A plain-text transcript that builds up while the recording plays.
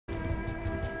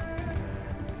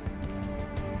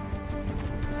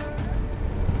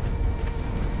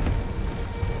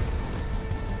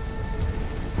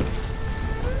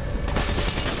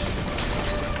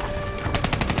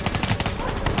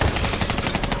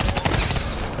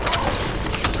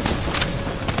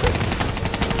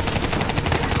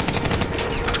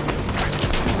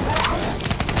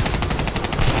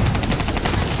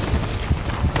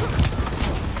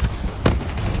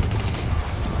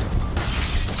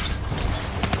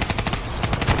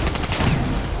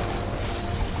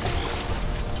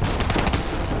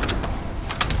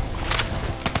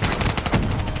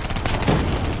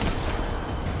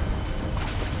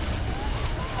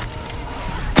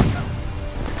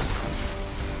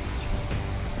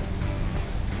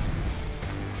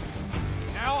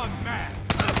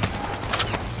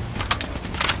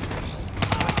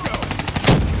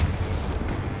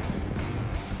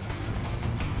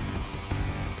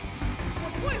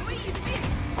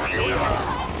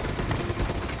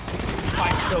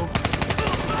Fight so.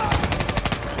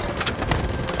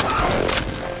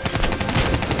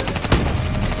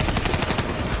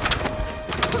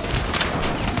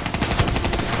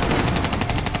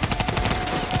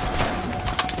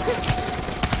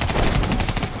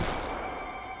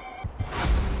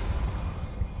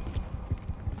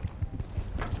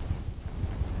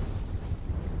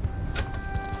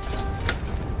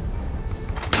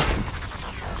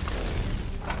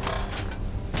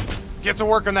 Get to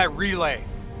work on that relay.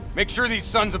 Make sure these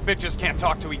sons of bitches can't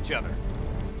talk to each other.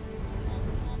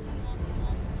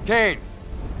 Kane,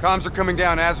 comms are coming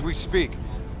down as we speak.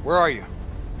 Where are you?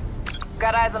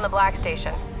 Got eyes on the Black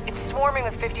Station. It's swarming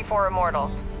with 54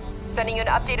 Immortals. Sending you an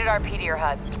updated RP to your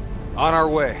HUD. On our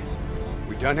way.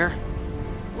 We done here?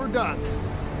 We're done.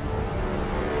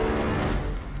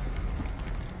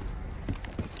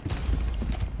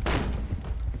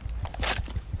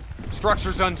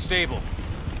 Structure's unstable.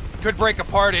 Could break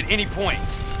apart at any point.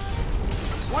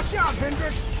 Watch out,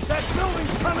 Hendricks! That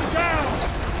building's coming down!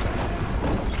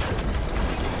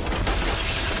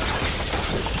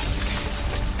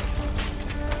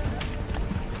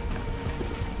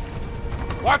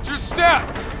 Watch your step!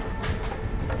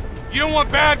 You don't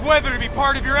want bad weather to be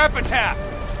part of your epitaph!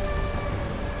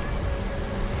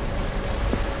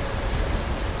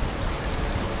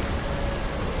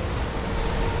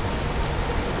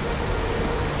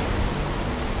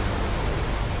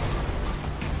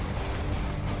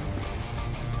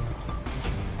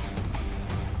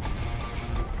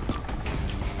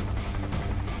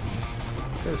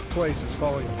 This place is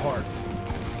falling apart.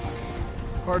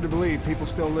 Hard to believe people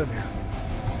still live here.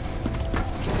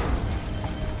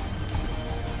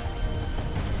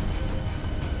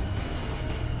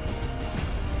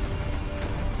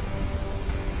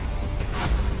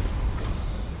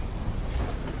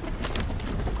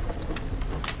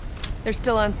 They're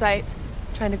still on site,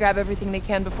 trying to grab everything they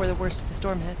can before the worst of the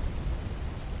storm hits.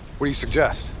 What do you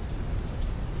suggest?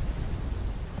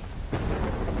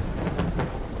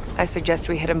 I suggest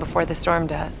we hit them before the storm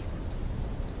does.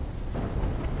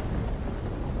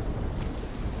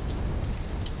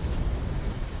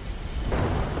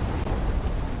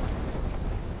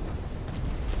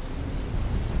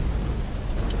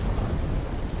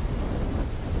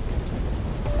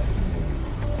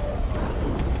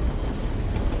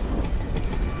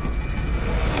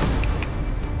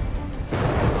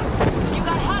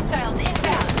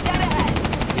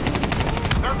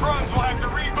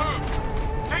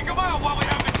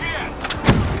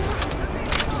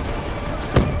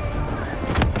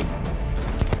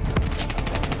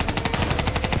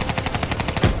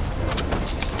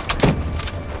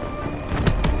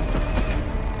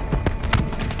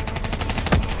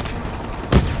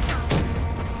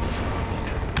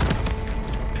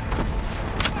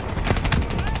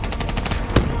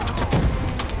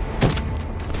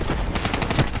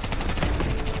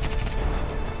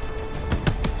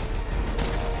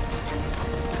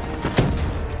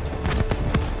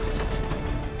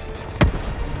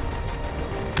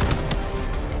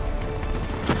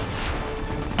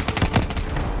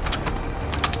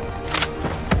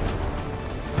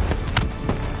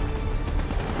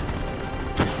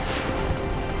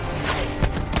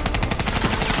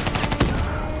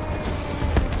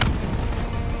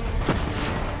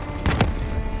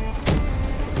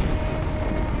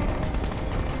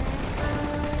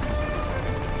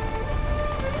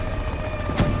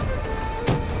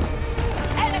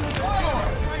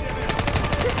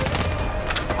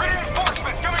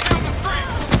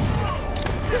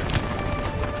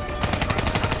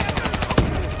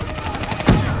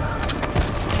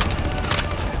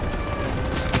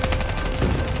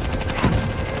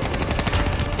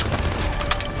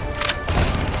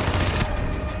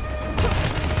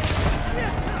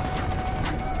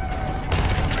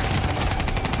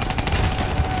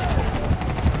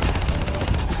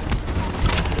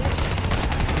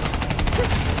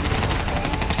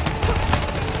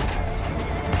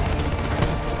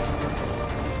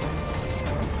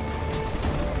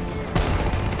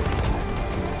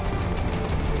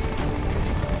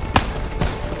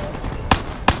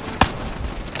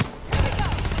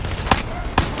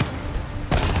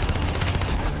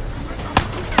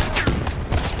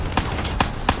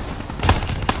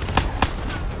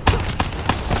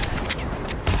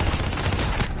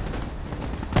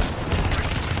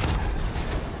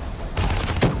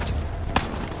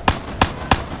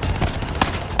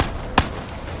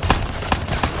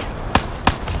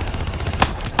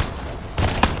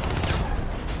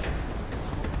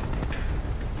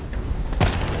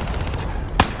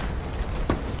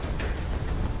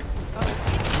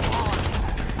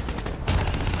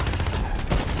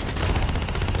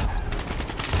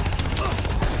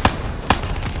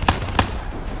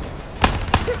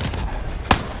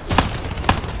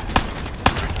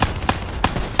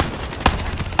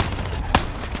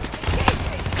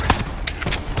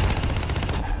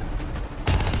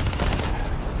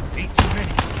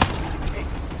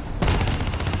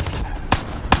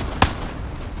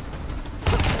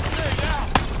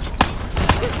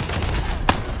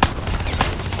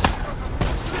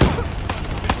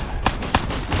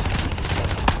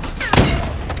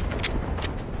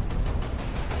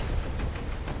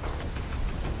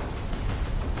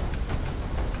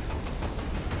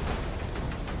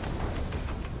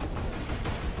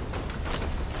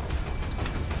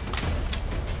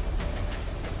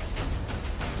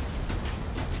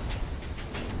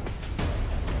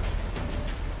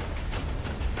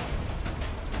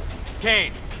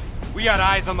 Kane, we got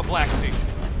eyes on the Black Station.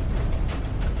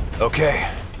 Okay.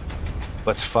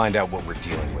 Let's find out what we're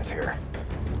dealing with here.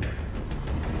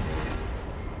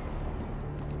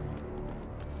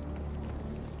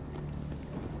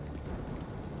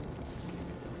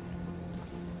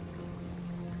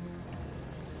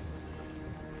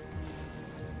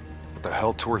 What the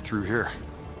hell tore through here?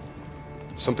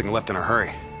 Something left in a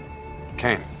hurry.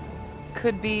 Kane.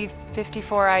 Could be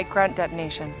 54i grunt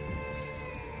detonations.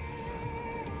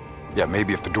 Yeah,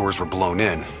 maybe if the doors were blown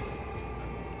in.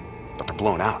 But they're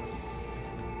blown out.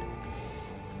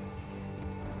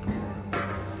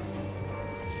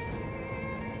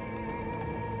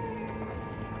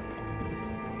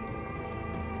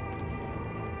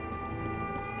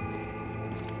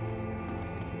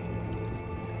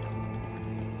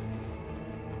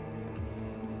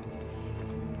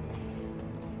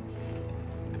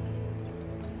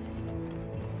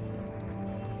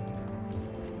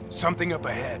 Something up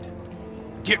ahead.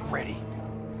 Get ready.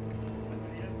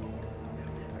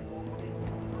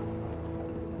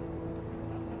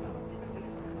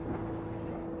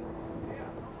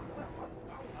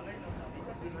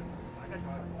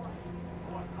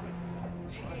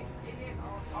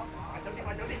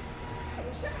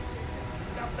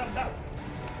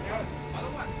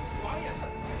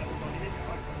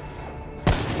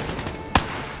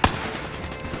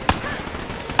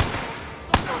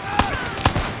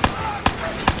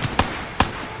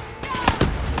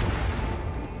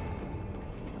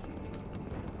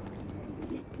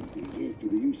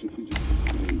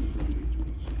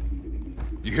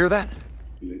 You hear that?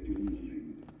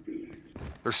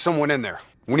 There's someone in there.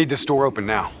 We need this door open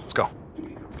now. Let's go.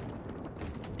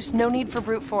 There's no need for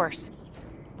brute force.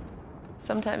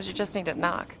 Sometimes you just need to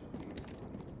knock.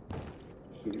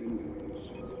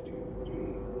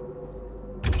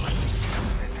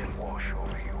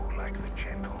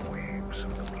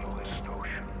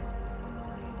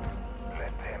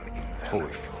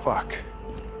 Holy fuck.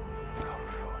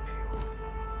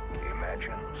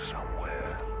 Imagine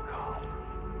somewhere calm.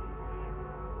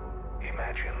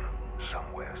 Imagine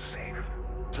somewhere safe.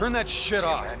 Turn that shit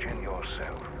off. Imagine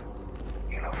yourself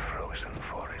in a frozen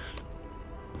forest.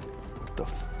 What the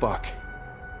fuck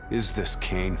is this,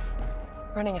 Kane?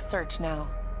 Running a search now.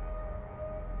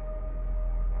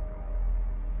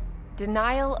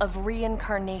 Denial of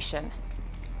reincarnation.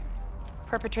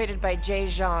 Perpetrated by Jay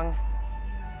Zhang.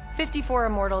 54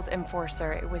 Immortals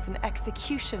Enforcer. It was an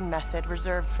execution method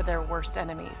reserved for their worst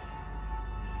enemies.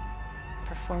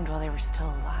 Performed while they were still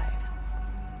alive.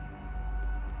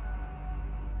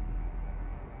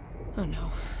 Oh no.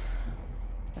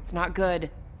 That's not good.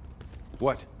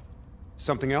 What?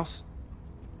 Something else?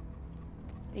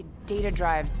 The data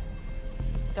drives.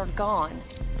 They're gone.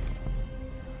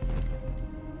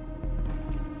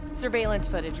 Surveillance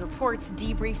footage, reports,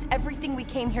 debriefs, everything we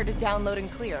came here to download and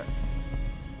clear.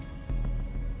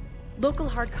 Local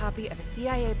hard copy of a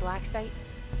CIA black site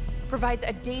provides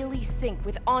a daily sync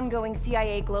with ongoing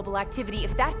CIA global activity.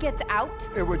 If that gets out...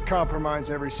 It would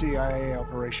compromise every CIA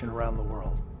operation around the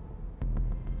world.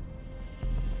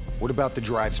 What about the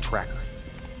drive's tracker?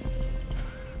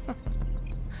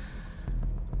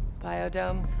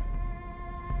 Biodomes.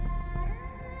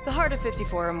 The heart of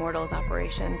 54 Immortals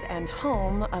operations and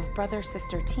home of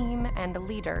brother-sister team and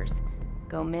leaders,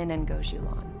 Go Min and Go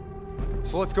Zhulan.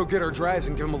 So let's go get our drives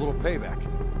and give them a little payback.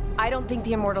 I don't think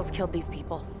the Immortals killed these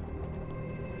people.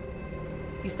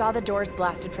 You saw the doors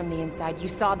blasted from the inside. You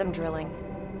saw them drilling.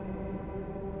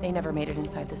 They never made it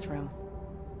inside this room.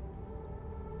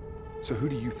 So who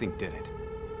do you think did it?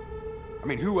 I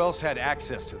mean, who else had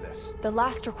access to this? The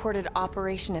last recorded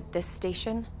operation at this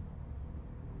station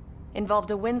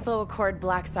involved a Winslow Accord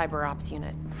Black Cyber Ops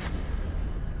unit.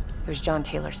 It was John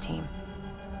Taylor's team.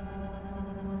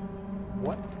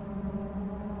 What?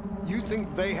 You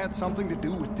think they had something to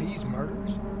do with these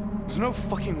murders? There's no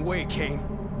fucking way, Kane.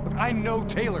 Look, I know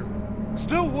Taylor. There's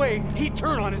no way he'd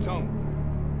turn on his own.